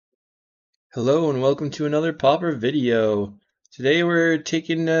Hello and welcome to another Pauper video. Today we're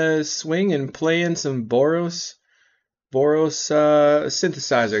taking a swing and playing some Boros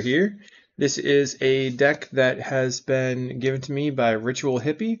Synthesizer here. This is a deck that has been given to me by Ritual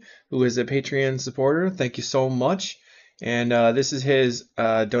Hippie, who is a Patreon supporter. Thank you so much. And this is his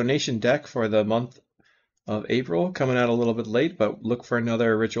donation deck for the month of April, coming out a little bit late, but look for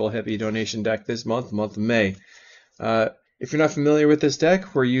another Ritual Hippie donation deck this month of May. If you're not familiar with this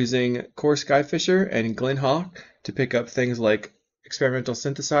deck, we're using Core Skyfisher and Glinhawk to pick up things like Experimental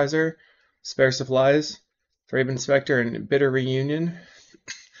Synthesizer, Spare Supplies, Thraben Spectre, and Bitter Reunion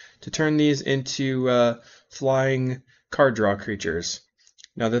to turn these into flying card draw creatures.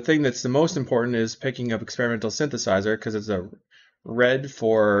 Now the thing that's the most important is picking up Experimental Synthesizer because it's a red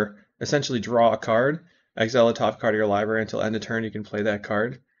for essentially draw a card, exile a top card of your library until end of turn you can play that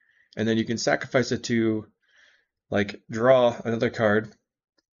card, and then you can sacrifice it to draw another card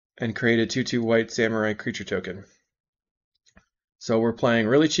and create a 2/2 white samurai creature token. So we're playing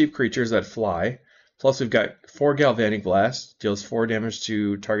really cheap creatures that fly, plus we've got 4 Galvanic Blast, deals 4 damage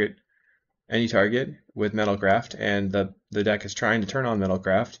to any target with Metalcraft, and the deck is trying to turn on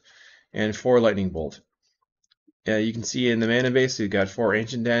Metalcraft, and 4 Lightning Bolt. You can see in the mana base we've got 4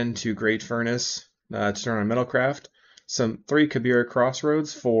 Ancient Den, 2 Great Furnace to turn on Metalcraft, 3 Kabira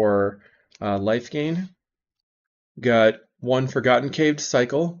Crossroads for life gain. Got 1 Forgotten Cave to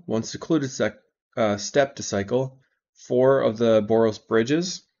cycle, 1 Secluded Step to cycle, 4 of the Boros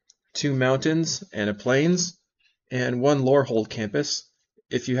Bridges, 2 Mountains and a Plains, and 1 Lorehold Campus.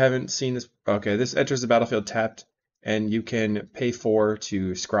 If you haven't seen this, okay, this enters the battlefield tapped, and you can pay 4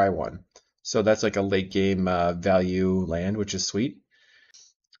 to scry 1. So that's like a late game value land, which is sweet.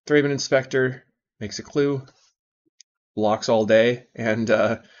 Thraben Inspector makes a clue, blocks all day, and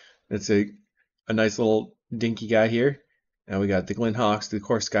it's a nice little dinky guy here. And we got the Glinhawks, the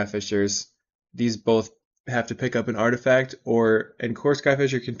Core Skyfishers. These both have to pick up an artifact, and Core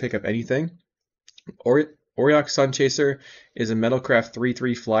Skyfisher can pick up anything. Auriok Sunchaser is a Metalcraft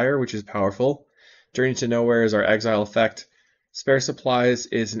 3/3 flyer, which is powerful. Journey to Nowhere is our exile effect. Spare Supplies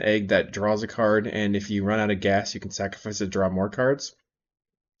is an egg that draws a card, and if you run out of gas, you can sacrifice it to draw more cards.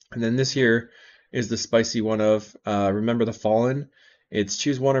 And then this here is the spicy one of Remember the Fallen. It's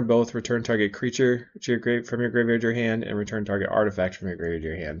choose one or both, return target creature from your graveyard to your hand, and return target artifact from your graveyard to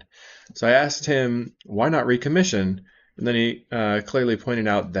your hand. So I asked him, why not recommission? And then he clearly pointed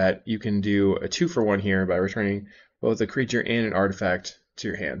out that you can do a 2-for-1 here by returning both a creature and an artifact to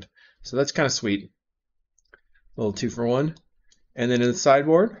your hand. So that's kind of sweet. A little 2-for-1. And then in the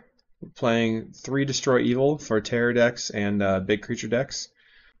sideboard, we're playing 3 Destroy Evil for terror decks and big creature decks.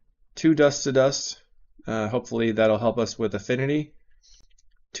 2 Dust to Dust. Hopefully that'll help us with affinity.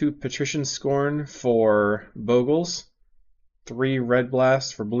 2 Patrician Scorn for Bogles, 3 Red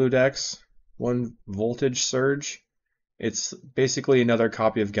Blast for blue decks, 1 Voltage Surge. It's basically another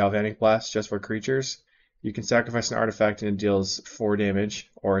copy of Galvanic Blast just for creatures. You can sacrifice an artifact and it deals 4 damage,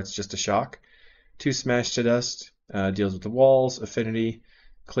 or it's just a shock. 2 Smash to Dust deals with the walls, affinity,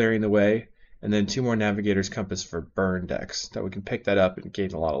 clearing the way, and then 2 more Navigator's Compass for burn decks that we can pick that up and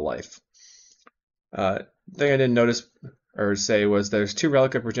gain a lot of life. Thing I didn't notice or say was there's 2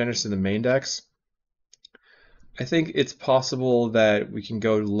 Relic of Progenitus in the main decks. I think it's possible that we can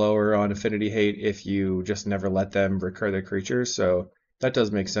go lower on Affinity Hate if you just never let them recur their creatures, so that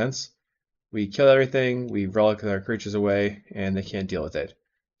does make sense. We kill everything, we relic our creatures away, and they can't deal with it.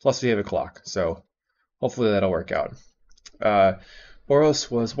 Plus we have a clock, so hopefully that'll work out. Boros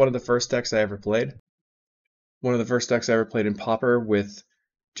was one of the first decks I ever played. One of the first decks I ever played in Pauper with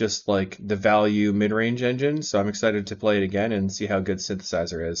just like the value mid-range engine, so I'm excited to play it again and see how good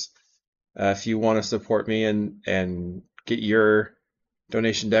Synthesizer is. If you want to support me and get your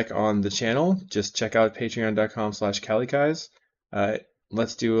donation deck on the channel, just check out patreon.com/calicais.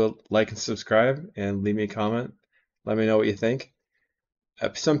 Let's do a like and subscribe and leave me a comment. Let me know what you think.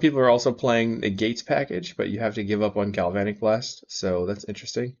 Some people are also playing the Gates package, but you have to give up on Galvanic Blast, so that's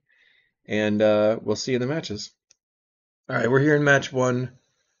interesting. And we'll see you in the matches. Alright, we're here in match 1.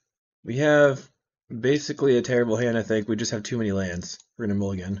 We have basically a terrible hand, I think. We just have too many lands. We're going to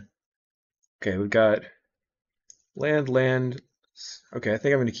mulligan. Okay, we've got land. Okay, I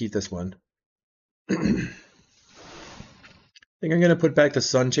think I'm going to keep this one. I think I'm going to put back the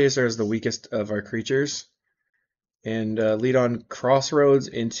Sunchaser as the weakest of our creatures. And lead on Crossroads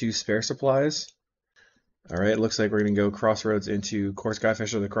into Spare Supplies. Alright, looks like we're going to go Crossroads into Core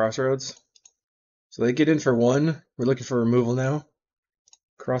Skyfisher the Crossroads. So they get in for 1. We're looking for removal now.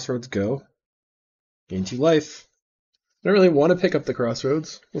 Crossroads go. Gain 2 life. I don't really want to pick up the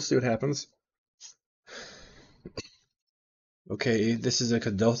Crossroads. We'll see what happens. Okay, this is a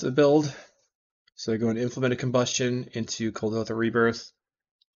Kuldotha build. So they're going to implement a combustion into Kuldotha Rebirth.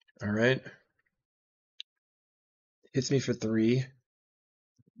 Alright. Hits me for 3.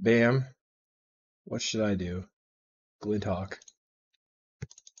 Bam. What should I do? Glinthawk.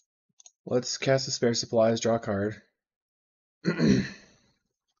 Let's cast the Spare Supplies, draw a card.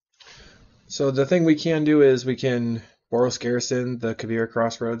 So the thing we can do is we can Boros Garrison the Kabira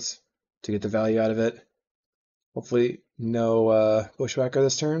Crossroads to get the value out of it. Hopefully no Bushwhacker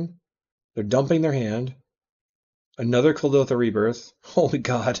this turn. They're dumping their hand. Another Kuldotha Rebirth. Holy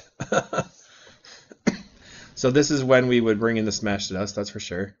god. So this is when we would bring in the Smash to Dust, that's for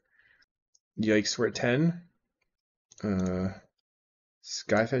sure. Yikes, we're at 10.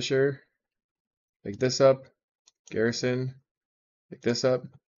 Skyfisher. Pick this up. Garrison. Pick this up.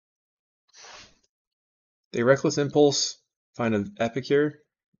 They Reckless Impulse. Find an Epicure.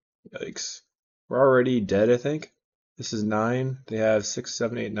 Yikes. We're already dead, I think. This is 9. They have 6,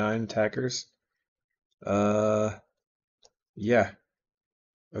 7, 8, 9 attackers. Yeah.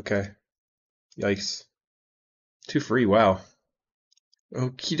 Okay. Yikes. 2 free, wow.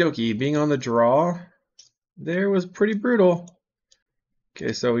 Okie dokie, being on the draw there was pretty brutal.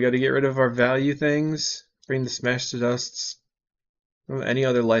 Okay, so we got to get rid of our value things. Bring the Smash to Dusts. Any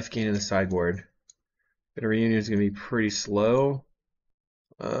other life gain in the sideboard. But a reunion is going to be pretty slow.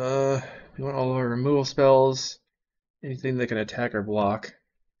 We want all of our removal spells. Anything that can attack or block.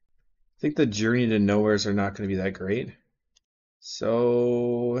 I think the Journey to Nowheres are not going to be that great.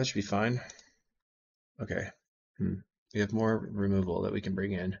 So that should be fine. Okay. We have more removal that we can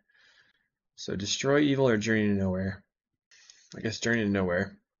bring in. So Destroy Evil or Journey to Nowhere. I guess Journey to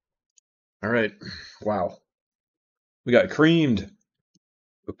Nowhere. Alright. Wow. We got creamed.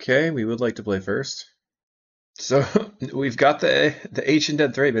 Okay, we would like to play first. So we've got the Ancient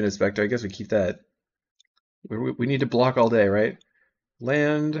Dead Thraben Inspector. I guess we keep that. We need to block all day, right?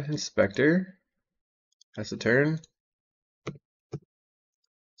 Land Inspector. That's a turn.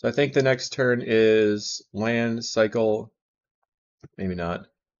 So I think the next turn is land, cycle. Maybe not.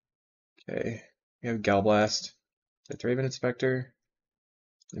 Okay. We have Galblast. The Thraben Inspector.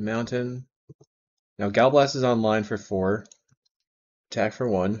 The Mountain. Now Galblast is online for 4. Attack for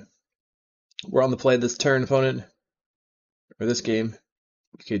 1. We're on the play this turn, opponent. Or this game.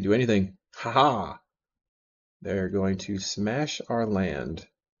 We can't do anything. Haha! They're going to smash our land.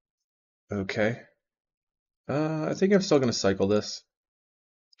 Okay. I think I'm still going to cycle this.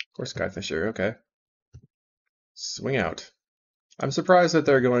 Or Skyfisher, okay. Swing out. I'm surprised that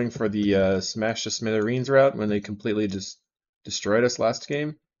they're going for the Smash to Smithereens route when they completely just destroyed us last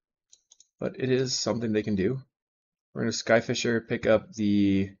game. But it is something they can do. We're going to Skyfisher, pick up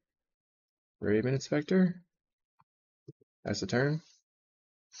the Raven Inspector. That's the turn.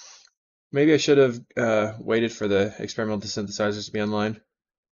 Maybe I should have waited for the experimental synthesizers to be online.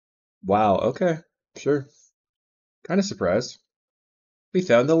 Wow, okay, sure. Kind of surprised. We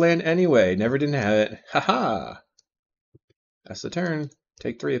found the land anyway. Never didn't have it. Haha! That's the turn.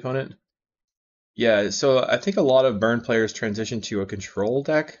 Take 3, opponent. Yeah, so I think a lot of burn players transition to a control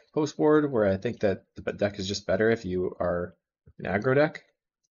deck post-board, where I think that the deck is just better if you are an aggro deck.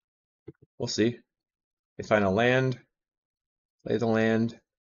 We'll see. They find a land. Play the land.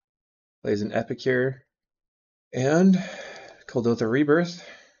 Plays an Epicure. And Kuldotha Rebirth.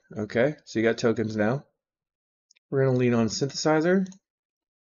 Okay, so you got tokens now. We're going to lean on Synthesizer.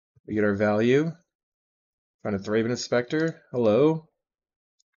 We get our value. Find a Thraben Inspector. Hello.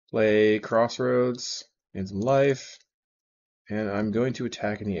 Play Crossroads. Gain some life. And I'm going to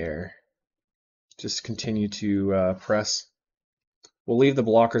attack in the air. Just continue to press. We'll leave the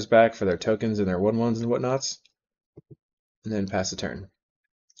blockers back for their tokens and their 1/1s and whatnots. And then pass the turn.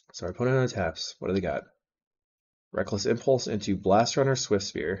 So our opponent untaps. What do they got? Reckless Impulse into Blast Runner, Swift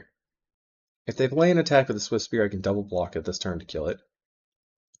Spear. If they play an attack with the Swift Spear, I can double block it this turn to kill it.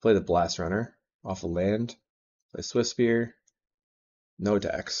 Play the Blast Runner off a land. Play Swift Spear. No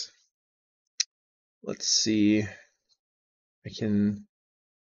attacks. Let's see.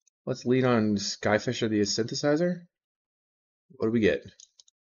 Let's lead on Skyfisher the Synthesizer. What do we get?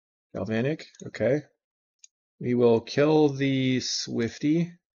 Galvanic. Okay. We will kill the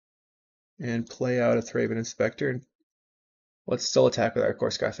Swifty and play out a Thraben Inspector. Let's still attack with our core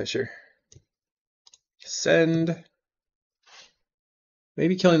Skyfisher. Send.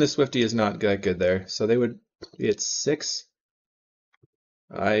 Maybe killing the Swifty is not that good there. So they would be at 6.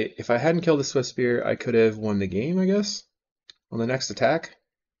 If I hadn't killed the Swift Spear, I could have won the game, I guess, on the next attack.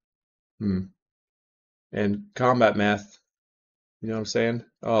 And combat math, you know what I'm saying?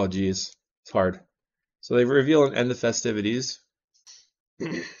 Oh, geez, it's hard. So they reveal and end the festivities.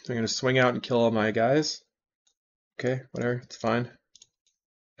 They're going to swing out and kill all my guys. Okay, whatever, it's fine.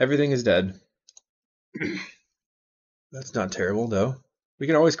 Everything is dead. That's not terrible, though. We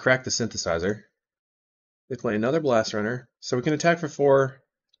can always crack the Synthesizer. They play another Blast Runner, so we can attack for 4.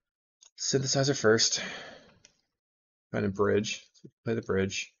 Synthesizer first. Find a bridge. Play the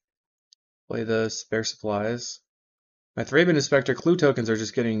bridge. Play the spare supplies. My Thraben Inspector clue tokens are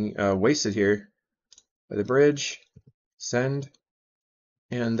just getting wasted here. Play the bridge. Send.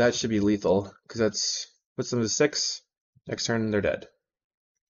 And that should be lethal, because that's puts them to 6. Next turn, they're dead.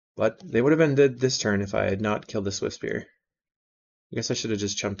 But they would have been dead this turn if I had not killed the Swift Spear. I guess I should have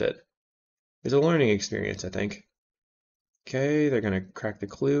just chumped it. It's a learning experience, I think. Okay, they're going to crack the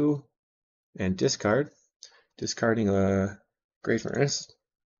clue and discard. Discarding a Great Furnace.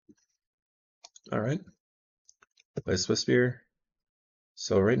 Alright. Play a Swift Spear.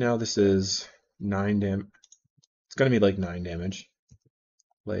 So right now this is 9 damage. It's going to be like 9 damage.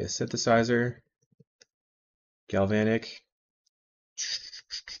 Play a Synthesizer. Galvanic.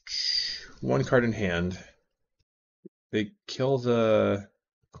 1 card in hand. They kill the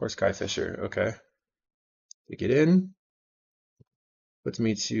Core Skyfisher. Okay. They get in. Puts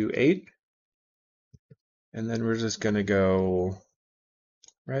me to 8. And then we're just going to go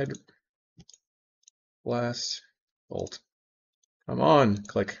red, blast, bolt. Come on,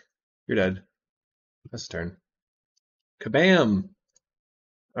 click. You're dead. That's turn. Kabam!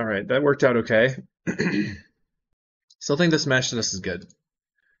 Alright, that worked out okay. Still think the Smash to this is good.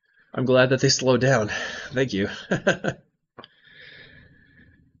 I'm glad that they slowed down. Thank you. Let's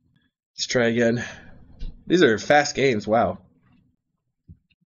try again. These are fast games, wow.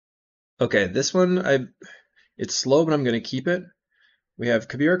 Okay, this one, it's slow, but I'm going to keep it. We have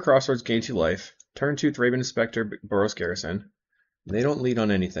Kabira Crossroads, gain 2 life. Turn 2, Thraben Inspector, Boros Garrison. They don't lead on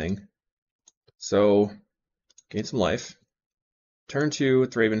anything. So, gain some life. Turn 2,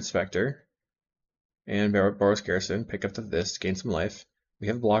 Thraben Inspector. And Boros Garrison, pick up this, gain some life. We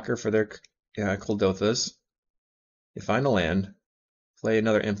have a blocker for their Kuldothas. They find a land. Play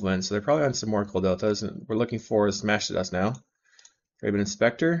another implement, so they're probably on some more Kuldothas. And we're looking for a Smash to Dust now. Thraben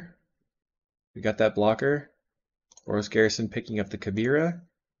Inspector. We got that blocker. Boros Garrison picking up the Kabira.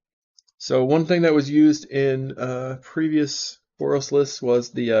 So one thing that was used in previous Boros lists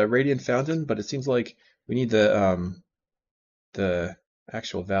was the Radiant Fountain, but it seems like we need the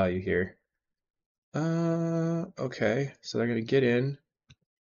actual value here. Okay, so they're gonna get in.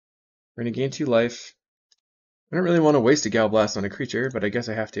 We're gonna gain 2 life. I don't really want to waste a Gal Blast on a creature, but I guess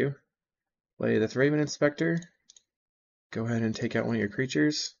I have to. Play the Thraben Inspector. Go ahead and take out one of your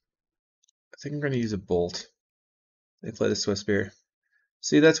creatures. I think I'm gonna use a Bolt. They play the Swift Spear.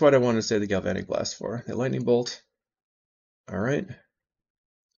 See, that's what I wanted to say the Galvanic Blast for. The Lightning Bolt. Alright.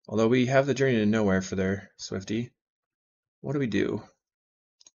 Although we have the Journey to Nowhere for their Swifty. What do we do?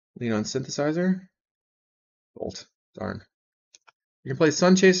 Lean on Synthesizer? Bolt. Darn. You can play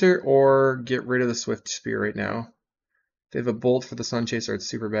Sun Chaser or get rid of the Swift Spear right now. If they have a Bolt for the Sun Chaser, it's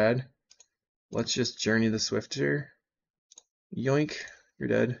super bad. Let's just Journey the Swifter. Yoink. You're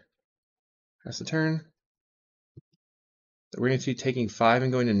dead. Pass the turn. We're going to be taking 5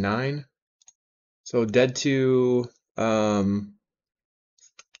 and going to 9. So dead to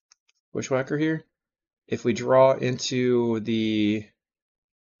Bushwhacker here. If we draw into the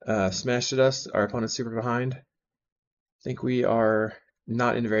Smash to Dust, our opponent's super behind. I think we are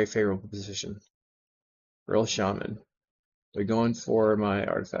not in a very favorable position. Roll Shaman. We're going for my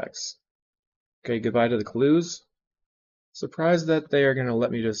artifacts. Okay, goodbye to the clues. Surprised that they are going to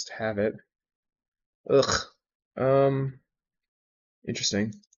let me just have it. Ugh.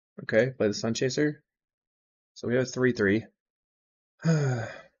 Interesting. Okay, play the Sun Chaser. So we have 3/3. I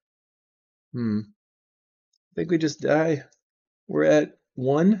think we just die. We're at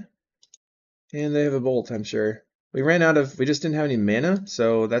 1. And they have a Bolt, I'm sure. We just didn't have any mana,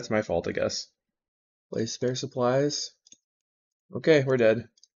 so that's my fault, I guess. Play spare supplies. Okay, we're dead.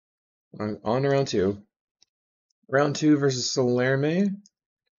 On to round 2. Round 2 versus Solarme.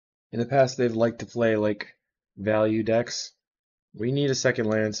 In the past, they've liked to play, like, value decks. We need a second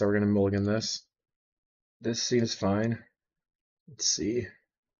land, so we're going to mulligan this. This seems fine. Let's see.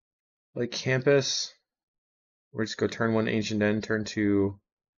 Like Campus. We're just go turn 1 Ancient End, turn 2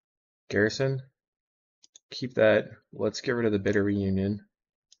 Garrison. Keep that. Let's get rid of the Bitter Reunion.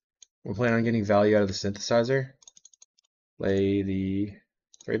 We're planning on getting value out of the Synthesizer. Play the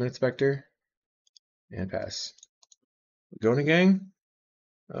Thraben Inspector. And pass. Going gang?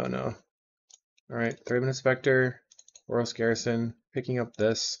 Oh no. Alright, Thraben Inspector. Boros Garrison. Picking up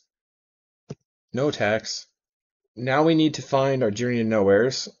this. No attacks. Now we need to find our Journey to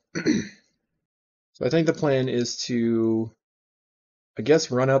Nowheres. So I think the plan is to, I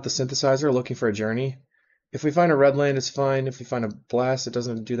guess, run out the Synthesizer looking for a Journey. If we find a red land, it's fine. If we find a blast, it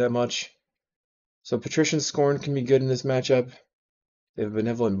doesn't do that much. So Patrician Scorn can be good in this matchup. They have a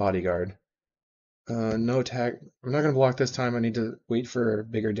Benevolent Bodyguard. No attack. I'm not going to block this time. I need to wait for a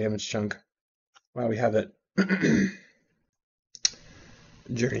bigger damage chunk. Wow, we have it.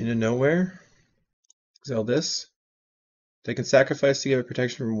 Journey to Nowhere. Exile this. They can sacrifice to give it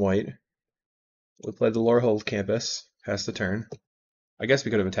protection from white. We'll play the Lorehold Campus. Pass the turn. I guess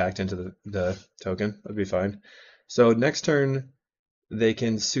we could have attacked into the token. That'd be fine. So next turn, they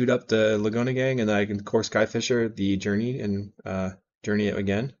can suit up the Laguna Gang, and then I can core Skyfisher the Journey and Journey it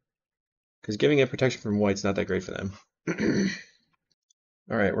again. Because giving it protection from white's not that great for them.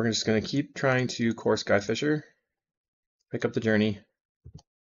 Alright, we're just going to keep trying to core Skyfisher. Pick up the Journey.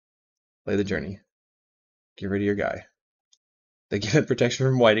 Play the Journey. Get rid of your guy. They give it protection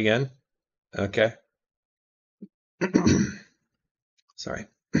from white again. Okay. Sorry.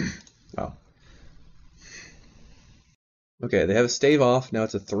 Wow. Okay, they have a stave off. Now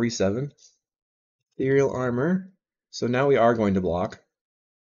it's a 3/7. Ethereal Armor. So now we are going to block.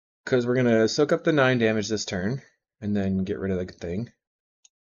 Because we're going to soak up the 9 damage this turn. And then get rid of the thing.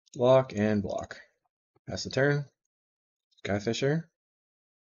 Block and block. Pass the turn. Skyfisher.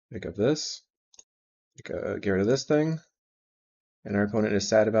 Pick up this. Get rid of this thing. And our opponent is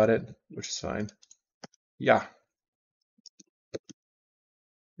sad about it, which is fine. Yeah.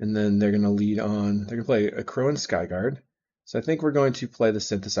 And then they're going to lead on. They're going to play a Crow and Skyguard. So I think we're going to play the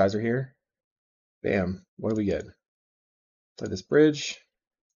Synthesizer here. Bam. What do we get? Play this bridge.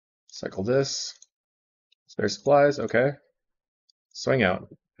 Cycle this. Spare supplies. Okay. Swing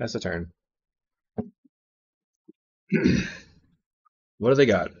out. Pass the turn. What do they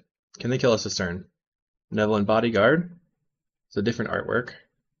got? Can they kill us this turn? Benevolent Bodyguard. It's a different artwork.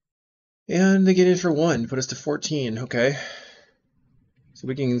 And they get in for 1. Put us to 14. Okay. So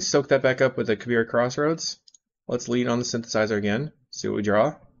we can soak that back up with a Kabir Crossroads. Let's lead on the Synthesizer again. See what we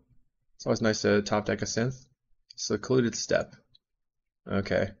draw. It's always nice to top deck a synth. Secluded Step.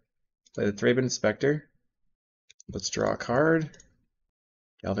 Okay. Play the Thraben Inspector. Let's draw a card.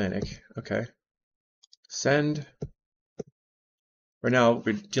 Galvanic. Okay. Send. Right now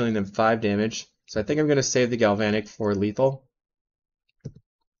we're dealing them 5 damage. So I think I'm going to save the Galvanic for lethal.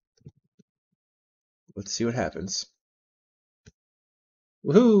 Let's see what happens.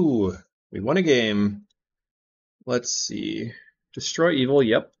 Woohoo! We won a game. Let's see. Destroy Evil,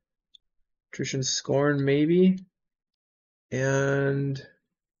 yep. Patrician Scorn, maybe. And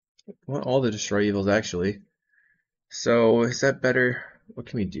I want all the Destroy Evils, actually. So, is that better? What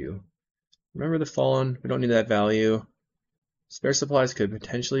can we do? Remember the Fallen. We don't need that value. Spare Supplies could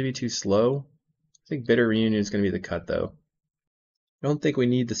potentially be too slow. I think Bitter Reunion is going to be the cut, though. I don't think we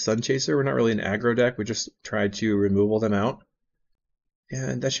need the Sun Chaser. We're not really an aggro deck. We just tried to removal them out.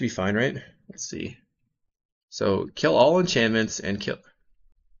 And that should be fine, right? Let's see. So, kill all enchantments and kill...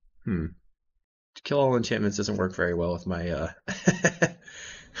 Kill all enchantments doesn't work very well with my...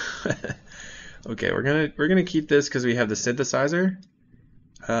 Okay, we're gonna keep this because we have the Synthesizer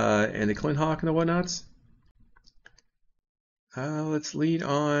and the Clint-Hawk and the whatnots. Let's lead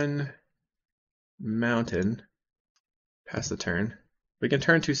on Mountain. Pass the turn. We can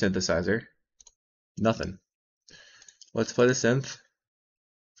turn to Synthesizer. Nothing. Let's play the synth.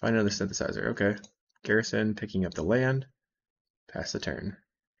 Find another Synthesizer. Okay. Garrison, picking up the land. Pass the turn.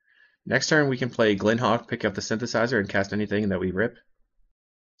 Next turn we can play Glenhawk, pick up the Synthesizer, and cast anything that we rip.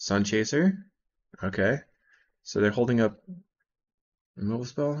 Sun Chaser. Okay. So they're holding up removal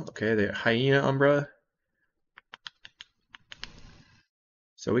spell. Okay, they Hyena Umbra.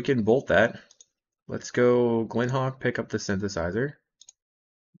 So we can bolt that. Let's go Glenhawk, pick up the Synthesizer.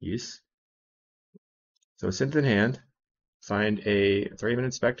 Yes. So synth in hand. Find a Thraben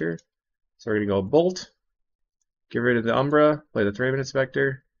Inspector. So we're going to go Bolt. Get rid of the Umbra. Play the Thraben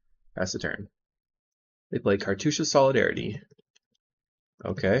Inspector. Pass the turn. They play Cartouche Solidarity.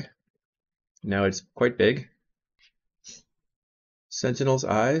 Okay. Now it's quite big. Sentinel's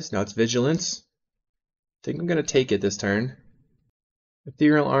Eyes. Now it's Vigilance. I think I'm going to take it this turn.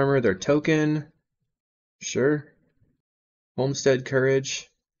 Ethereal Armor, their token. Sure. Homestead Courage.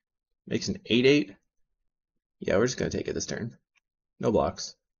 Makes an 8/8. Yeah, we're just going to take it this turn. No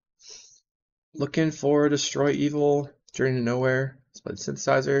blocks. Looking for Destroy Evil. Journey to Nowhere. Let's play the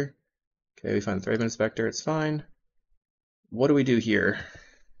Synthesizer. Okay, we find the Thraben Inspector. It's fine. What do we do here?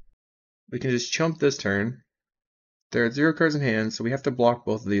 We can just chump this turn. There are 0 cards in hand, so we have to block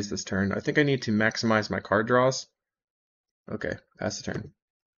both of these this turn. I think I need to maximize my card draws. Okay, pass the turn.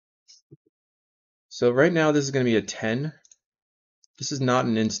 So right now this is going to be a 10. This is not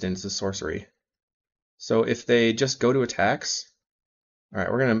an instant, it's a sorcery. So if they just go to attacks,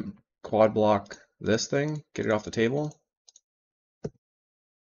 alright, we're going to quad block this thing, get it off the table.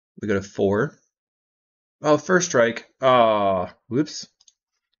 We go to 4. Oh, first strike. Ah, whoops.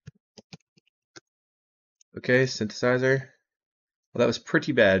 Okay, Synthesizer. Well, that was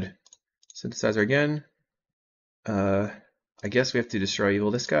pretty bad. Synthesizer again. I guess we have to destroy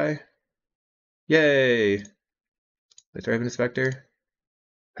evil this guy. Yay! The Raven Inspector.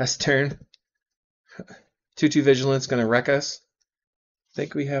 Pass turn. 2/2 Vigilance gonna wreck us.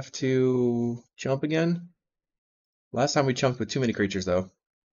 Think we have to jump again. Last time we jumped with too many creatures though.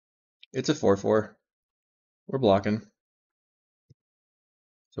 It's a 4/4. We're blocking.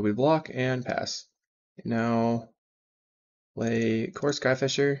 So we block and pass. Now play Core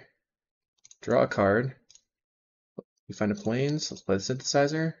Skyfisher. Draw a card. We find a plains. Let's play the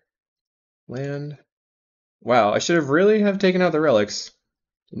Synthesizer. Land. Wow, I should have really have taken out the relics.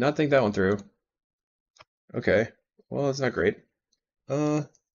 Did not think that one through. Okay, well that's not great. Play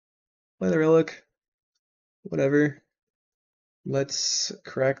the relic. Whatever. Let's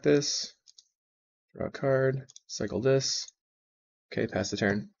crack this. Draw a card. Cycle this. Okay, pass the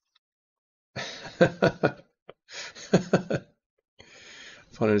turn.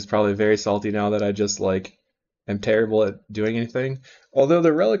 Opponent is probably very salty now that I just like am terrible at doing anything. Although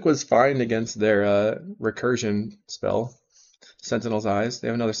the relic was fine against their recursion spell. Sentinel's Eyes. They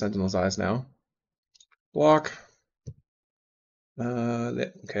have another Sentinel's Eyes now. Block.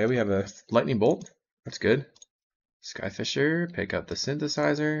 Okay, we have a Lightning Bolt. That's good. Skyfisher, pick up the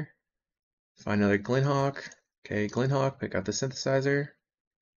Synthesizer. Find another Glinhawk. Okay, Glinhawk, pick up the Synthesizer.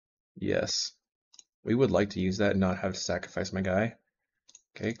 Yes. We would like to use that and not have to sacrifice my guy.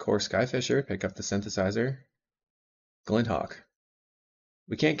 Okay, Core Skyfisher, pick up the Synthesizer. Glinhawk.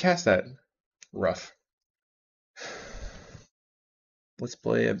 We can't cast that. Rough. Let's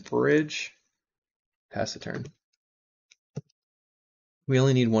play a bridge. Pass the turn. We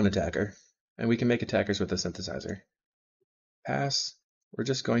only need one attacker, and we can make attackers with the Synthesizer. Pass. We're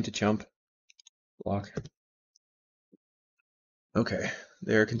just going to jump. Block. Okay,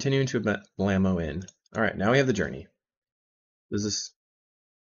 they're continuing to blammo in. Alright, now we have the journey. Do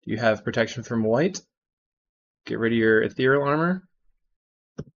you have protection from white? Get rid of your ethereal armor.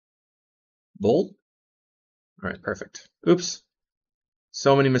 Bolt. Alright, perfect. Oops.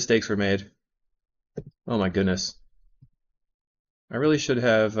 So many mistakes were made. Oh my goodness. I really should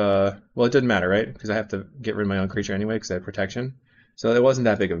have, well, it didn't matter, right? Because I have to get rid of my own creature anyway because I have protection. So it wasn't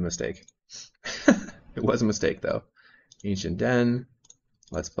that big of a mistake. It was a mistake, though. Ancient Den.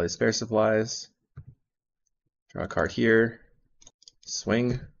 Let's play Spare Supplies. Draw a card here.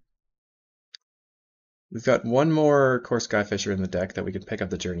 Swing. We've got one more Core Skyfisher in the deck that we can pick up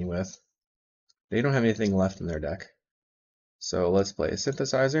the journey with. They don't have anything left in their deck. So let's play a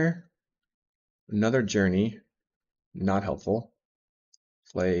Synthesizer. Another journey. Not helpful.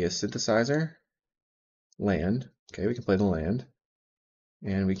 Play a Synthesizer. Land. Okay, we can play the land.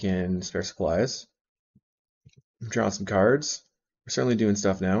 And we can Spare Supplies. Draw some cards. We're certainly doing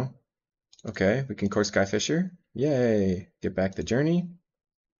stuff now. Okay, we can Core Skyfisher. Yay! Get back the journey.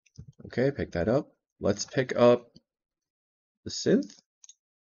 Okay, pick that up. Let's pick up the Synth.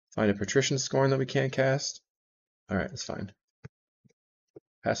 Find a Patrician Scorn that we can't cast. Alright, that's fine.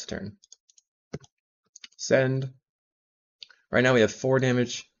 Pass the turn. Send. Right now we have 4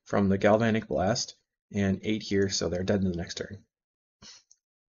 damage from the Galvanic Blast and 8 here, so they're dead in the next turn.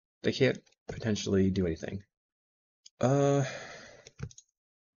 They can't potentially do anything.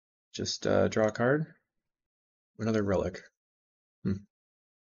 Just draw a card. Another relic.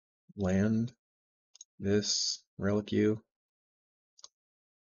 Land. This. Relic you.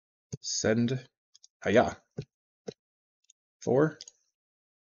 Send. Hiya. 4.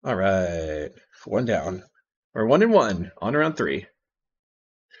 Alright. 1 down. We're 1-1 on round 3.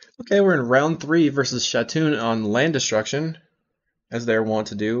 Okay, we're in round 3 versus Shatoon on land destruction, as they're wont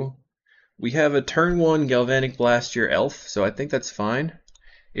to do. We have a turn 1 Galvanic Blast your elf, so I think that's fine.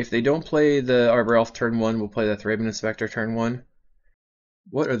 If they don't play the Arbor Elf turn 1, we'll play the Thraben Inspector turn 1.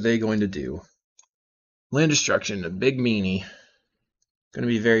 What are they going to do? Land destruction, a big meanie. Going to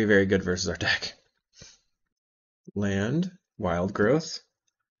be very, very good versus our deck. Land, Wild Growth.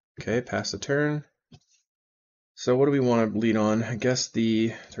 Okay, pass the turn. So what do we want to lead on? I guess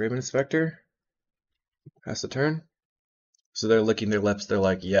the Thraben Inspector. Pass the turn. So they're licking their lips. They're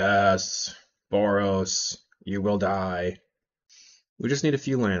like, yes, Boros, you will die. We just need a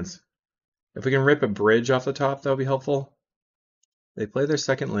few lands. If we can rip a bridge off the top, that would be helpful. They play their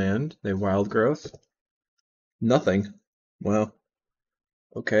second land. They Wild Growth. Nothing. Well,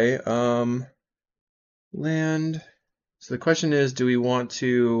 okay. Land. So the question is, do we want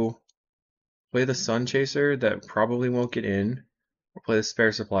to play the Sun Chaser that probably won't get in, or play the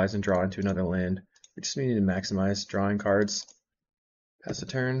Spare Supplies and draw into another land? We just need to maximize drawing cards. Pass the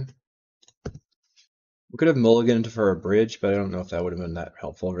turn. We could have mulliganed for a bridge, but I don't know if that would have been that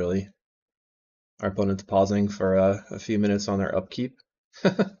helpful, really. Our opponent's pausing for a few minutes on their upkeep.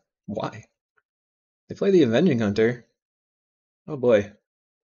 Why? They play the Avenging Hunter. Oh boy.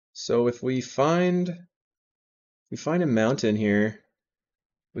 So if we find a mountain here,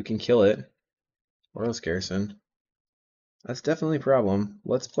 we can kill it. Boros Garrison. That's definitely a problem.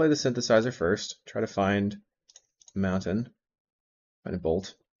 Let's play the Synthesizer first. Try to find a mountain. Find a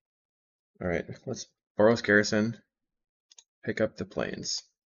bolt. Alright, let's Boros Garrison. Pick up the plains.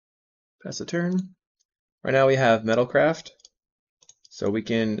 Pass the turn. Right now we have Metalcraft, so we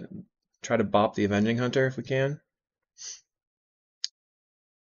can try to bop the Avenging Hunter if we can.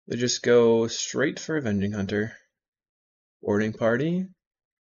 They just go straight for Avenging Hunter. Boarding Party.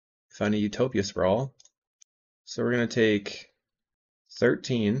 Find a Utopia Sprawl. So we're going to take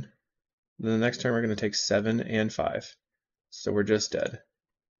 13. Then the next turn we're going to take 7 and 5. So we're just dead.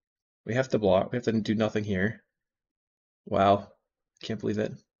 We have to block. We have to do nothing here. Wow. Can't believe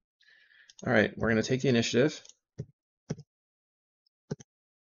it. Alright, we're going to take the initiative.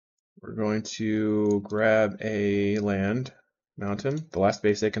 We're going to grab a land, mountain, the last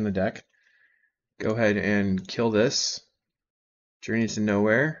basic in the deck. Go ahead and kill this. Journey to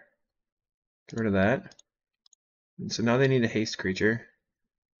Nowhere. Get rid of that. And so now they need a haste creature.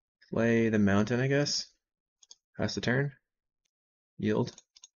 Play the mountain, I guess. Pass the turn. Yield.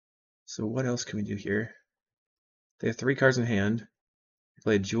 So what else can we do here? They have 3 cards in hand.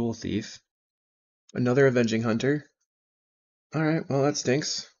 Play a Jewel Thief. Another Avenging Hunter. Alright, well that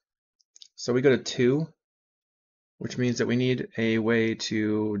stinks. So we go to 2, which means that we need a way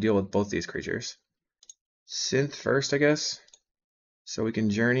to deal with both these creatures. Synth first, I guess. So we can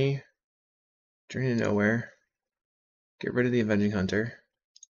Journey to Nowhere. Get rid of the Avenging Hunter.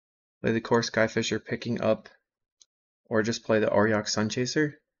 Play the Core Skyfisher, picking up, or just play the Auriok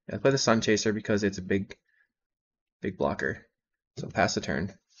Sunchaser. Yeah, play the Sunchaser because it's a big blocker. So pass the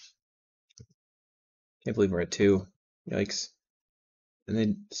turn. Can't believe we're at 2. Yikes. And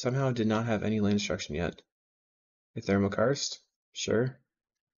they somehow did not have any land destruction yet. A Thermokarst, sure.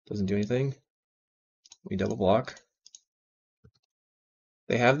 Doesn't do anything. We double block.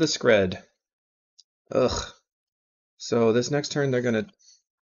 They have the Scred. Ugh. So this next turn they're gonna.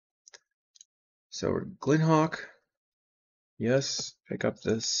 So we're Glinhawk. Yes. Pick up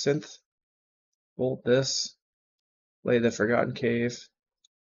the Synth. Bolt this. Play the Forgotten Cave.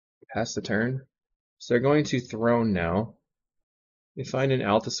 Pass the turn. So they're going to Throne now. They find an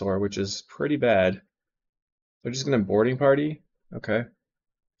Altasaur, which is pretty bad. They're just going to Boarding Party. Okay.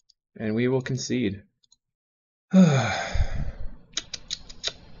 And we will concede.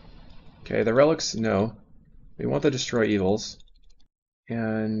 Okay, the relics, no. We want to destroy evils.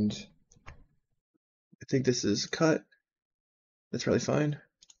 And I think this is cut. That's really fine.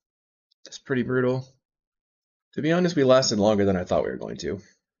 That's pretty brutal. To be honest, we lasted longer than I thought we were going to.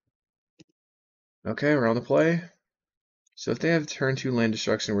 Okay, we're on the play. So if they have turn 2 land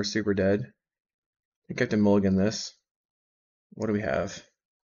destruction, we're super dead. I think I have to mulligan this. What do we have?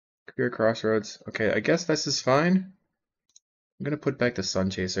 Career Crossroads. Okay, I guess this is fine. I'm going to put back the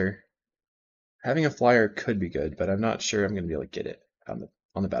Sunchaser. Having a flyer could be good, but I'm not sure I'm going to be able to get it on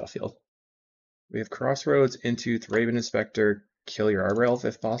the battlefield. We have Crossroads into Thraben Inspector, kill your Arbor Elf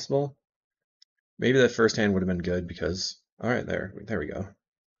if possible. Maybe that first hand would have been good because... Alright, there we go.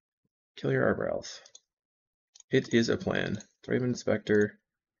 Kill your Arbor Elf. It is a plan. Thraben Inspector,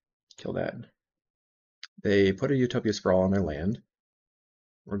 kill that. They put a Utopia Sprawl on their land.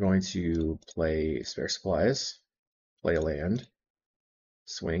 We're going to play Spare Supplies, play a land,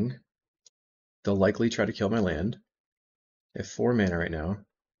 swing. They'll likely try to kill my land. They have 4 mana right now.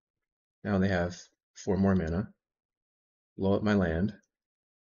 Now they have 4 more mana. Blow up my land.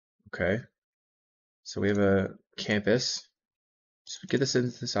 Okay. So we have a campus. Just get the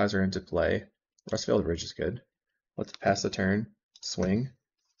Synthesizer into play. Rustfield Ridge is good. Let's pass the turn. Swing.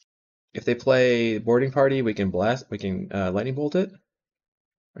 If they play Boarding Party, we can Lightning Bolt it.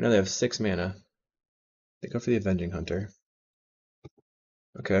 Right now they have 6 mana. They go for the Avenging Hunter.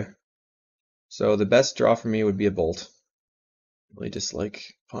 Okay. So the best draw for me would be a Bolt. Really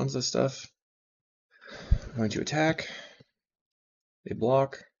dislike Ponza stuff. I'm going to attack. They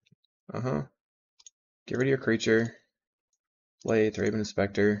block. Get rid of your creature. Play Thraben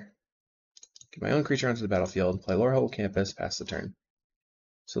Inspector. Get my own creature onto the battlefield. Play Lorehold Campus. Pass the turn.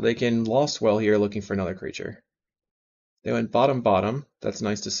 So they can Lost Well here looking for another creature. They went bottom. That's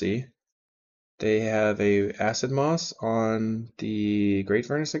nice to see. They have a Acid Moss on the Great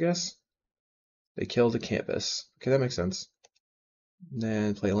Furnace, I guess. They killed a campus. Okay, that makes sense.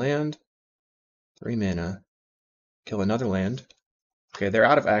 Then play land. 3 mana. Kill another land. Okay, they're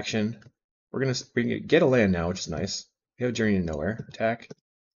out of action. we can get a land now, which is nice. We have a Journey to Nowhere. Attack.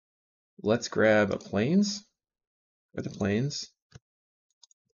 Let's grab a Plains. Or the Plains.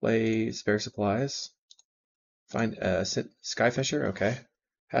 Play Spare Supplies. Find Skyfisher. Okay.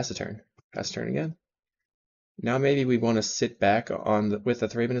 Pass the turn. Pass the turn again. Now maybe we want to sit back with the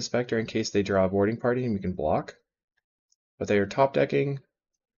Thraben Inspector in case they draw a boarding party and we can block. But they are top decking,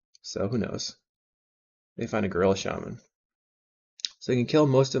 so who knows. They find a Gorilla Shaman. So they can kill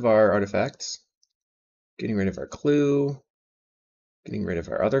most of our artifacts. Getting rid of our clue. Getting rid of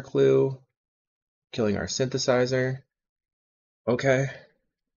our other clue. Killing our synthesizer. Okay.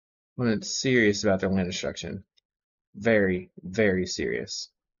 When it's serious about their land destruction. Very, very serious.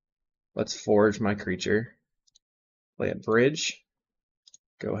 Let's forge my creature. Play a bridge.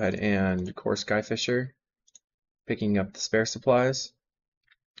 Go ahead and core Skyfisher. Picking up the spare supplies.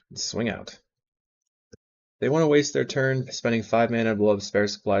 And swing out. They want to waste their turn spending 5 mana to blow up spare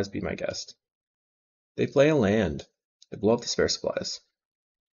supplies, be my guest. They play a land. They blow up the spare supplies.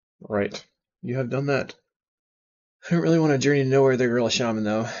 Alright, you have done that. I don't really want to Journey to Nowhere their Gorilla Shaman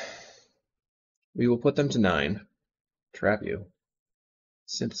though. We will put them to 9. Trap you.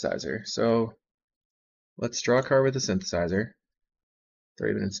 Synthesizer. So let's draw a card with the Synthesizer.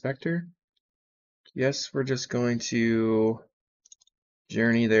 Thraben Inspector. Yes, we're just going to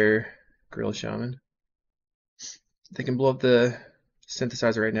Journey their Gorilla Shaman. They can blow up the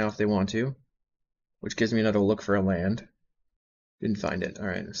Synthesizer right now if they want to, which gives me another look for a land. Didn't find it.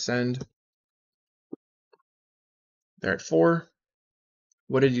 Alright, send. They're at 4.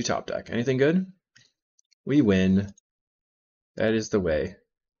 What did you top deck? Anything good? We win. That is the way.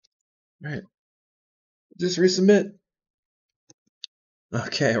 Alright. Just resubmit.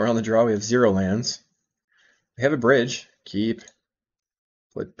 Okay, we're on the draw. We have 0 lands. We have a bridge. Keep.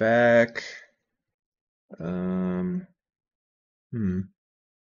 Put back.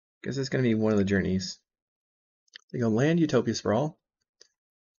 Guess it's going to be one of the journeys. We go land Utopia Sprawl.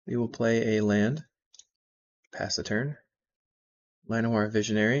 We will play a land. Pass the turn. Llanowar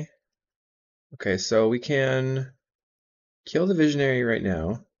Visionary. Okay, so we can kill the Visionary right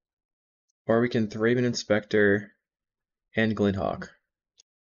now, or we can Thraben Inspector and Glinthawk.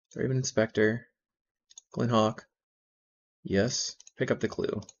 Thraben Inspector, Glinthawk. Yes, pick up the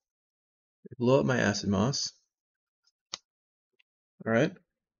clue. Blow up my Acid Moss. Alright.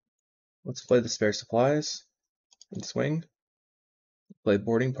 Let's play the spare supplies and swing. Play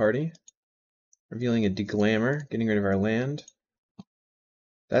boarding party. Revealing a Deglammer, getting rid of our land.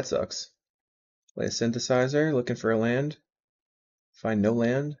 That sucks. Play a synthesizer, looking for a land. Find no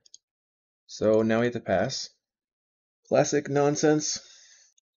land. So now we have to pass. Classic nonsense.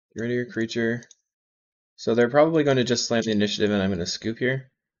 Get rid of your creature. So they're probably going to just slam the initiative and I'm going to scoop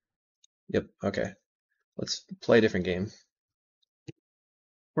here. Yep, okay. Let's play a different game.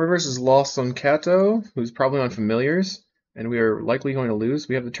 We're versus Lost on Kato, who's probably on Familiars, and we are likely going to lose.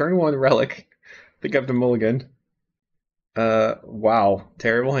 We have the turn 1 Relic. I think I have to mulligan. Wow.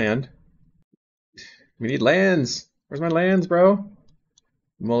 Terrible hand. We need lands. Where's my lands, bro?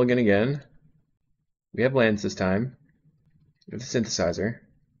 Mulligan again. We have lands this time. We have the Synthesizer.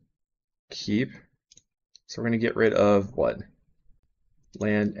 Keep. So we're going to get rid of what?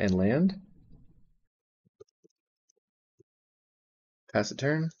 Land and land. Pass the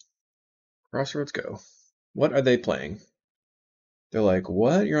turn. Crossroads go. What are they playing? They're like,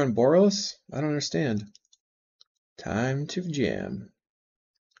 what? You're on Boros? I don't understand. Time to jam.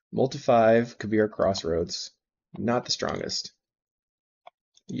 Multi-5 could be our Crossroads. Not the strongest.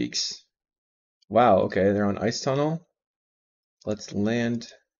 Yeeks. Wow, okay, they're on Ice Tunnel. Let's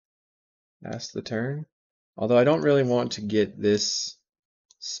land past the turn. Although I don't really want to get this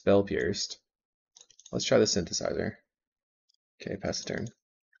spell pierced. Let's try the Synthesizer. Okay, pass the turn.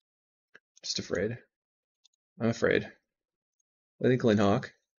 Just afraid. I'm afraid. Lady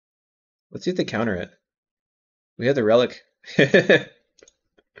Glinthawk. Let's see if they counter it. We have the Relic.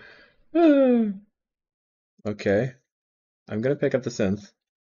 Okay. I'm gonna pick up the Synth.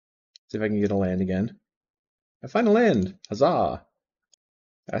 See if I can get a land again. I find a land! Huzzah!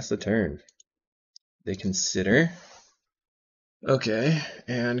 Pass the turn. They consider. Okay,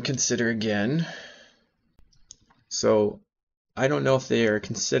 and consider again. So, I don't know if they are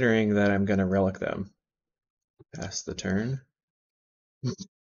considering that I'm gonna Relic them. Pass the turn. You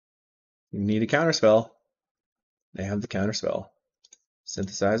need a counterspell. They have the counterspell.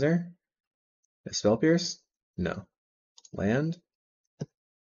 Synthesizer? A spell pierce? No. Land?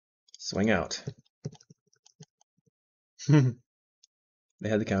 Swing out. They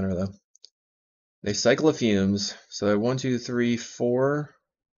had the counter though. They cycle of fumes, so they're 1, 2, 3, 4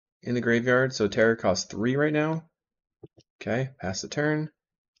 in the graveyard, so terror costs 3 right now. Okay, pass the turn.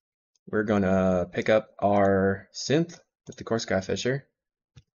 we're gonna pick up our synth with the Core Skyfisher.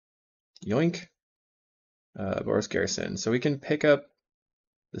 Yoink. Boros Garrison. So we can pick up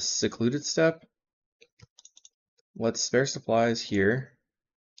the Secluded Step. Let's spare supplies here.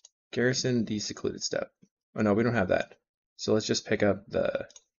 Garrison the Secluded Step. Oh no, we don't have that. So let's just pick up the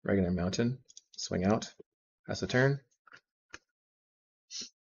regular mountain. Swing out. Pass the turn.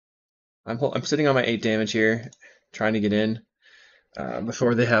 I'm sitting on my 8 damage here, trying to get in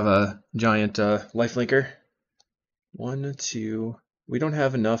before they have a giant lifelinker. 1, 2. We don't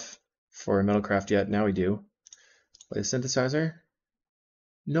have enough for a Metalcraft yet. Now we do. Play the Synthesizer.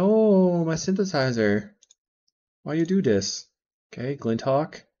 No, my Synthesizer. Why you do this? Okay,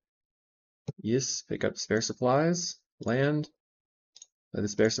 Glinthawk. Yes, pick up spare supplies. Land. Play the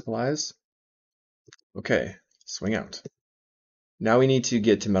spare supplies. Okay, swing out. Now we need to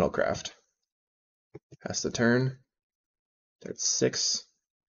get to Metalcraft. Pass the turn. There's 6.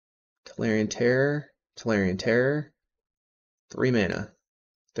 Tolarian Terror. Tolarian Terror. 3 mana.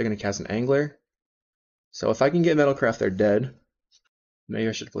 They're going to cast an Angler. So if I can get Metalcraft, they're dead. Maybe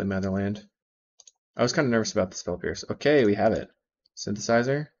I should play Motherland. I was kind of nervous about the Spell Pierce. Okay, we have it.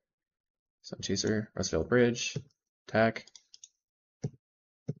 Synthesizer. Sunchaser. Rustveil Bridge. Attack.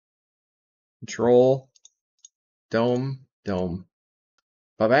 Control. Dome. Dome.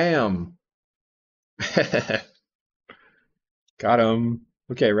 Ba-bam! Got him.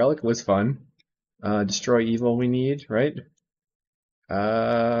 Okay, Relic was fun. Destroy Evil we need, right?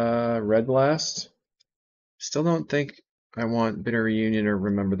 Red Blast. Still don't think I want Bitter Reunion or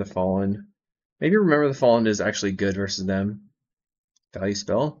Remember the Fallen. Maybe Remember the Fallen is actually good versus them. Value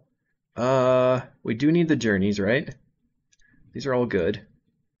spell. We do need the Journeys, right? These are all good.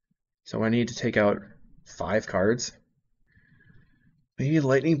 So I need to take out 5 cards. Maybe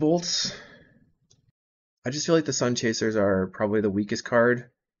Lightning Bolts. I just feel like the Sun Chasers are probably the weakest card.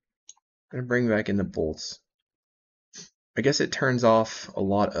 I'm going to bring back in the Bolts. I guess it turns off a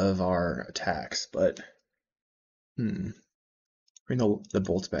lot of our attacks, but bring the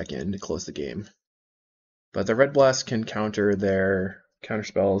Bolts back in to close the game. But the Red Blast can counter their counter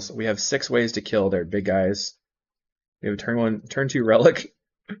spells. We have 6 ways to kill their big guys. We have turn 2 Relic.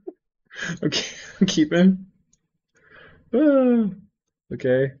 Okay, I'm keeping.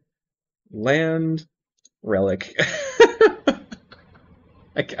 Okay. Land Relic.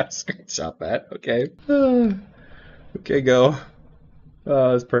 I gotta screenshot that. Okay. Okay, go.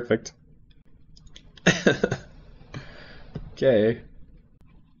 That's perfect. Okay.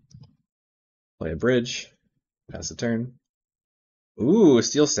 Play a bridge. Pass the turn. Ooh,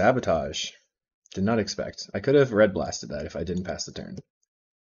 Steel Sabotage. Did not expect. I could have Red Blasted that if I didn't pass the turn.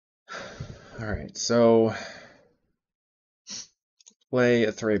 Alright, so play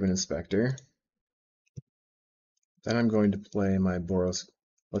a Thraben Inspector. Then I'm going to play my Boros.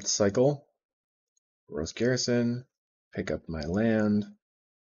 Let's cycle. Boros Garrison. Pick up my land.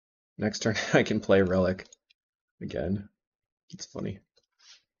 Next turn I can play Relic again. It's funny.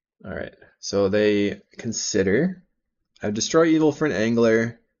 Alright, so they consider. I have Destroy Evil for an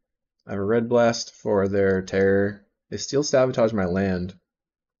Angler. I have a Red Blast for their Terror. They Steel Sabotage my land.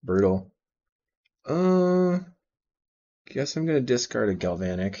 Brutal. Guess I'm gonna discard a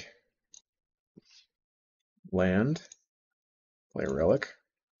Galvanic. Land. Play a Relic.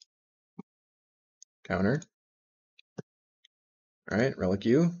 Counter. Alright, Relic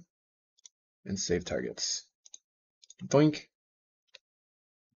you. And save targets. Boink.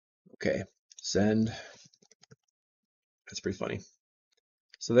 Okay, send. That's pretty funny.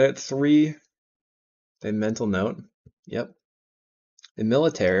 So they're at 3. They Mental Note. Yep. They mill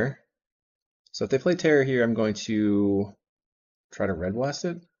a Terror. So if they play Terror here, I'm going to try to Red Blast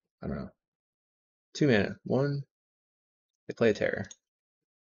it? I don't know. 2 mana. 1. They play a Terror.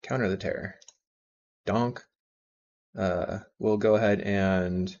 Counter the Terror. Donk. We'll go ahead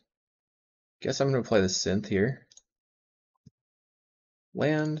and guess I'm going to play the Synth here.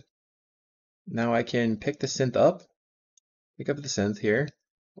 Land. Now I can pick the Synth up. Pick up the Synth here.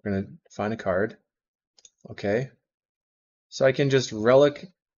 We're going to find a card. Okay. So I can just Relic,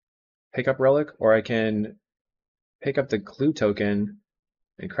 pick up Relic, or I can pick up the Clue token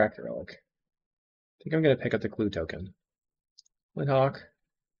and crack the Relic. I think I'm going to pick up the Clue token. Glinthawk.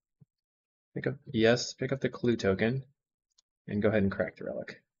 Pick up the Clue token and go ahead and crack the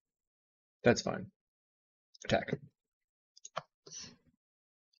Relic. That's fine. Attack.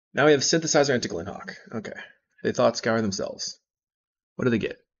 Now we have Synthesizer into Glinthawk. Okay. They thought Scour themselves. What do they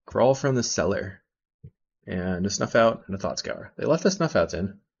get? Crawl from the Cellar. And a Snuff Out and a Thought Scour. They left the Snuff Outs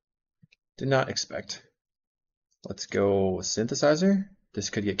in. Did not expect. Let's go Synthesizer. This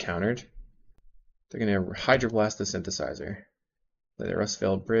could get countered. They're going to Hydro Blast the Synthesizer. Play the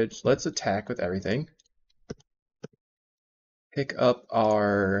Rustveil Bridge. Let's attack with everything. Pick up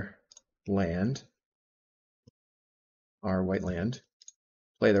our land, our white land.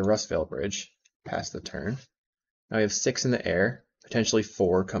 Play the Rustveil Bridge. Pass the turn. Now we have 6 in the air, potentially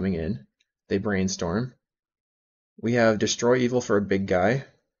 4 coming in. They brainstorm. We have Destroy Evil for a big guy.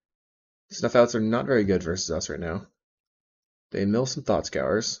 Snuff Outs are not very good versus us right now. They mill some Thought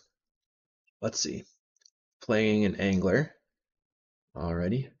Scours. Let's see. Playing an Angler.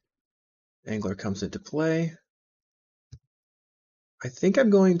 Alrighty. Angler comes into play. I think I'm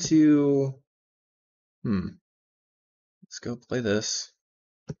going to... Let's go play this.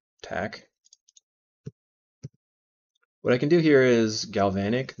 Attack. What I can do here is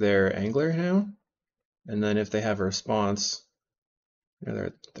Galvanic their Angler now. And then if they have a response,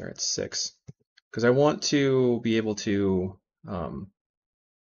 they're at 6. Because I want to be able to...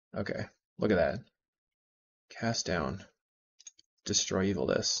 okay, look at that. Cast down. Destroy Evil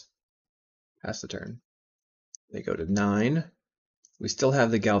this. Pass the turn. They go to 9. We still have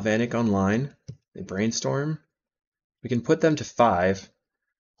the Galvanic online. They brainstorm. We can put them to 5,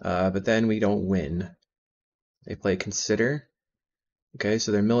 but then we don't win. They play Consider. Okay,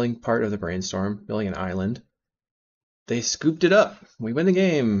 so they're milling part of the brainstorm, milling an island. They scooped it up. We win the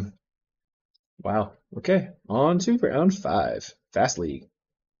game. Wow. Okay, on to round 5. Fast League.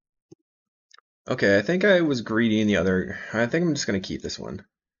 Okay, I think I was greedy in the other. I think I'm just going to keep this one.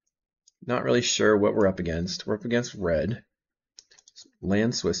 Not really sure what we're up against. We're up against red.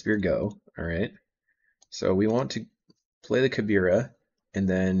 Land, Swiftspear, go. Alright. So we want to play the Kabira, and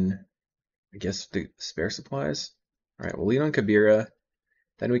then I guess the spare supplies. Alright, we'll lead on Kabira.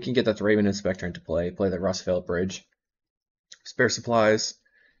 Then we can get the Thraben Inspector into play. Play the Rustveil Bridge. Spare supplies.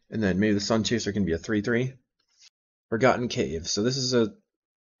 And then maybe the Sun Chaser can be a 3/3. Forgotten Cave. So this is a...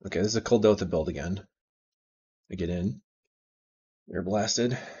 Okay, this is a Kuldotha build again. I get in. They're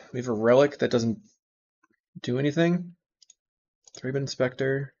blasted. We have a Relic that doesn't do anything. Thraben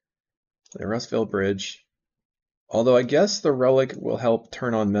Inspector. The Rustveil Bridge. Although I guess the Relic will help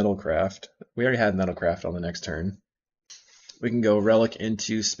turn on Metalcraft. We already had Metalcraft on the next turn. We can go Relic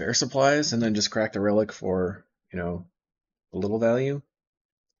into spare supplies and then just crack the Relic for, you know, a little value.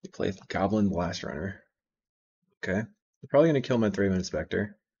 We play Goblin Blast Runner. Okay. They're probably going to kill my Thraben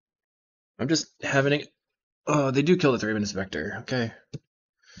Inspector. I'm just having it. Oh, they do kill the Thraben Inspector. Okay.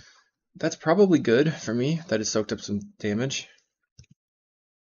 That's probably good for me. That has soaked up some damage.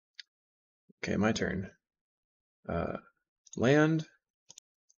 Okay, my turn. Land.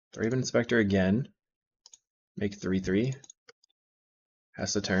 Thraben Inspector again. Make 3/3.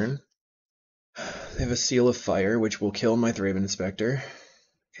 Pass the turn. They have a Seal of Fire, which will kill my Thraben Inspector.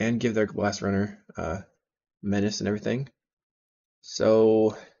 And give their Blast Runner menace and everything.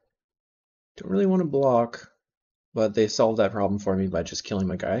 So, don't really want to block, but they solved that problem for me by just killing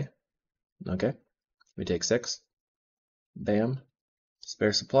my guy. Okay, we take 6. Bam.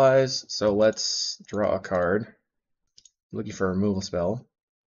 Spare supplies, so let's draw a card. Looking for a removal spell.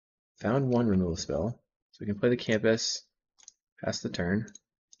 Found 1 removal spell, so we can play the Campus, pass the turn.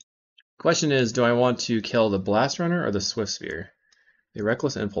 Question is, do I want to kill the Blast Runner or the Swiftspear? The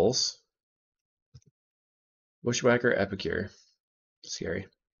Reckless Impulse. Bushwhacker, Epicure. Scary.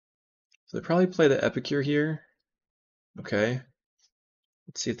 So they probably play the Epicure here. Okay.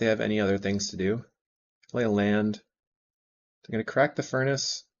 Let's see if they have any other things to do. Play a land. They're going to crack the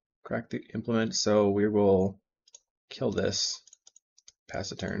Furnace, crack the Implement, so we will kill this. Pass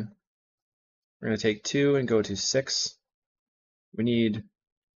the turn. We're going to take 2 and go to 6. We need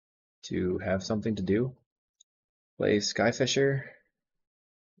to have something to do. Play Skyfisher.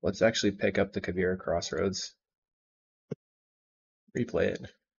 Let's actually pick up the Kabira Crossroads. Replay it.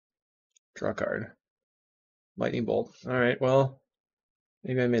 Draw a card. Lightning Bolt. Alright, well,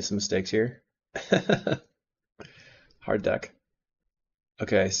 maybe I made some mistakes here. Hard deck.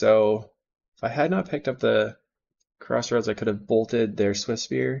 Okay, so if I had not picked up the Crossroads, I could have bolted their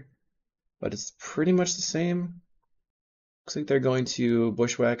Swiftspear, but it's pretty much the same. Looks like they're going to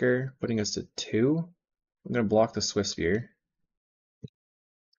Bushwhacker, putting us to 2. I'm going to block the Swiftspear.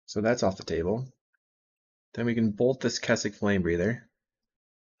 So that's off the table. Then we can bolt this Kessig Flame Breather.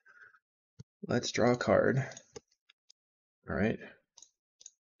 Let's draw a card. Alright.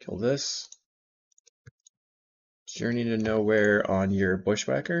 Kill this. Journey to Nowhere on your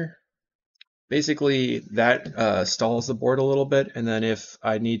Bushwhacker. Basically, that stalls the board a little bit, and then if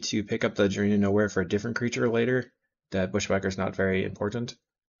I need to pick up the Journey to Nowhere for a different creature later, that Bushwhacker's not very important,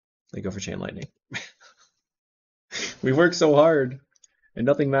 they go for Chain Lightning. We worked so hard, and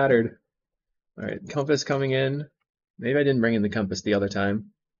nothing mattered. Alright, Compass coming in. Maybe I didn't bring in the Compass the other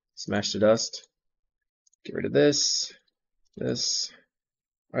time. Smash to Dust. Get rid of this. this.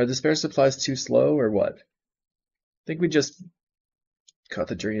 Are the spare supplies too slow or what? I think we just cut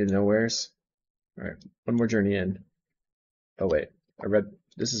the Journey to Nowheres. Alright, one more Journey in. Oh wait, I read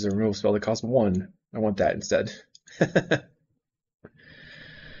this is a removal spell that costs 1. I want that instead.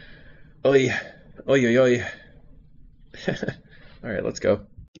 Oi, oi, oi, oi. Alright, let's go.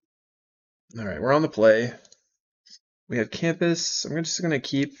 Alright, we're on the play. We have Campus. I'm just going to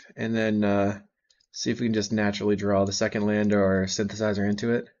keep and then see if we can just naturally draw the second land or Synthesizer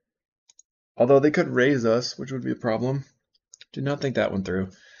into it. Although they could raise us, which would be a problem. Did not think that one through.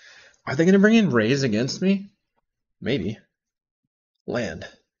 Are they going to bring in Raise against me? Maybe. Land.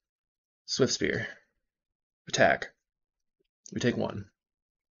 Swift Spear. Attack. We take 1.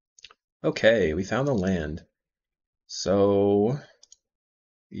 Okay, we found the land. So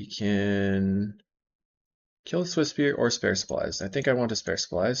we can kill the Swift Spear or spare supplies. I think I want to spare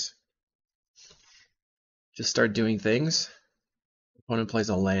supplies. Just start doing things. Opponent plays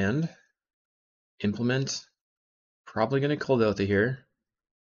a land. Implement. Probably going to Kuldotha here.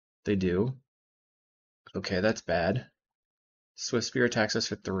 They do. Okay, that's bad. Swift Spear attacks us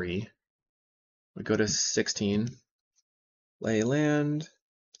for 3. We go to 16. Lay land.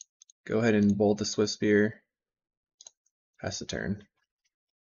 Go ahead and bolt the Swift Spear. Pass the turn.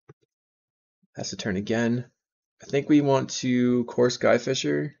 Pass the turn again. I think we want to core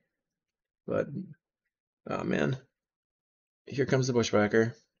Skyfisher, but oh man. Here comes the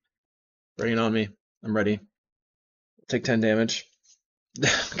Bushwhacker. Bring it on me. I'm ready. Take 10 damage.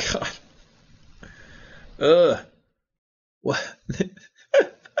 God. Ugh. What?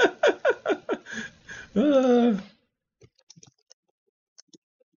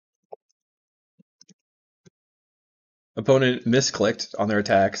 Opponent misclicked on their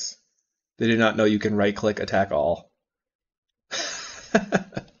attacks. They did not know you can right-click attack all.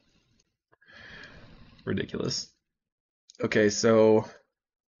 Ridiculous. Okay, so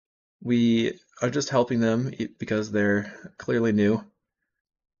we are just helping them because they're clearly new.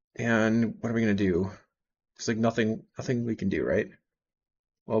 And what are we gonna do? There's like nothing we can do, right?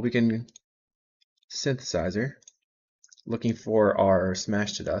 Well, we can Synthesizer, looking for our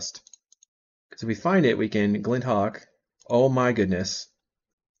Smash to Dust. Because if we find it, we can Glint Hawk. Oh my goodness.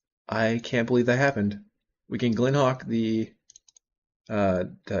 I can't believe that happened. We can Glint Hawk the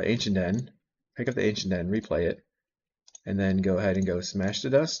Ancient Den, pick up the Ancient Den, replay it, and then go ahead and go Smash to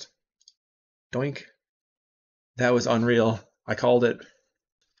Dust. Doink. That was unreal. I called it.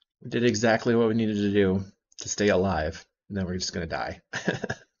 We did exactly what we needed to do to stay alive, and then we're just gonna die.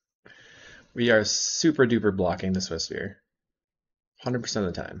 We are super duper blocking the Swift Spear. 100% of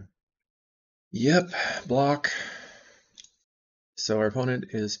the time. Yep, block. So our opponent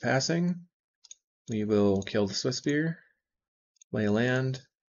is passing. We will kill the Swift Spear. Play a land.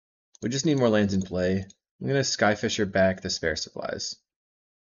 We just need more lands in play. I'm going to Skyfisher back the spare supplies.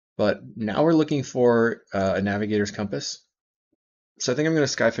 But now we're looking for a Navigator's Compass. So I think I'm going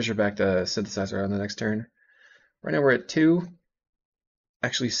to Skyfisher back the Synthesizer on the next turn. Right now we're at 2.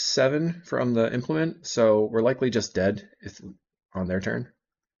 Actually 7 from the implement, so we're likely just dead if on their turn.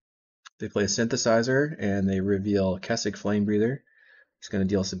 They play a Synthesizer and they reveal Kessig Flame Breather. It's going to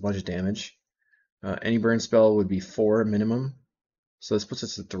deal us a bunch of damage. Any burn spell would be 4 minimum. So this puts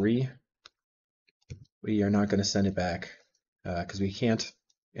us at 3. We are not going to send it back because we can't,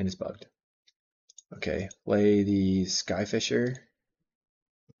 and it's bugged. Okay, play the Skyfisher.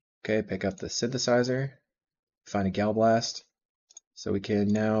 Okay, pick up the Synthesizer. Find a Galblast. So we can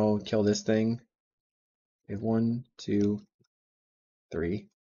now kill this thing. We have 1, 2, 3.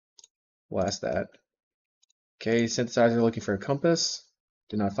 Blast that. Okay, Synthesizer looking for a compass.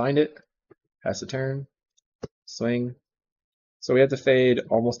 Did not find it. Pass the turn. Swing. So we have to fade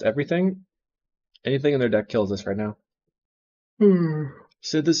almost everything. Anything in their deck kills us right now.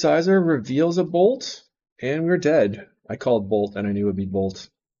 Synthesizer reveals a bolt, and we're dead. I called bolt, and I knew it would be bolt.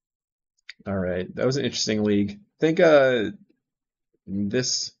 Alright, that was an interesting league. I think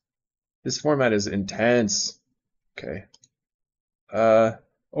this format is intense. Okay.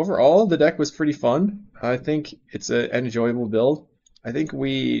 Overall, the deck was pretty fun. I think it's an enjoyable build. I think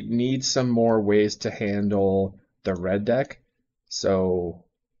we need some more ways to handle the red deck. So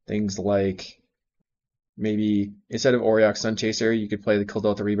things like maybe instead of Auriok Sunchaser, you could play the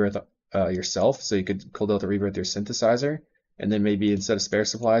Kuldotha Rebirth yourself. So you could Kuldotha Rebirth your Synthesizer. And then maybe instead of spare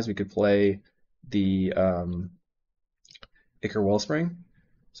supplies, we could play the Ichor Wellspring.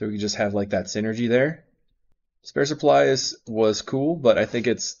 So we could just have like that synergy there. Spare supplies was cool, but I think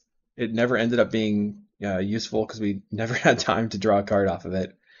it never ended up being useful because we never had time to draw a card off of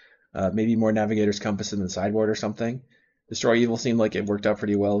it. Maybe more Navigator's Compass in the sideboard or something. Destroy Evil seemed like it worked out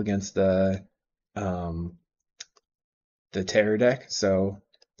pretty well against the the Terror deck. So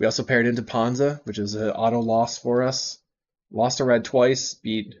we also paired into Ponza, which is an auto loss for us. Lost to red twice,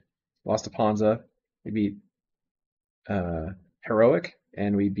 lost to Ponza. We beat Heroic,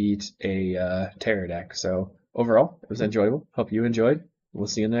 and we beat a Terror deck. So overall, it was enjoyable. Hope you enjoyed. We'll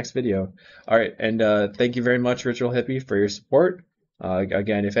see you in the next video. All right, and thank you very much, Ritual Hippie, for your support.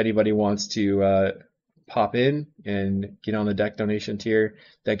 Again, if anybody wants to pop in and get on the deck donation tier,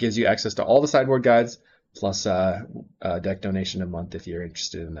 that gives you access to all the sideboard guides, plus deck donation a month if you're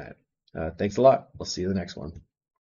interested in that. Thanks a lot. We'll see you in the next one.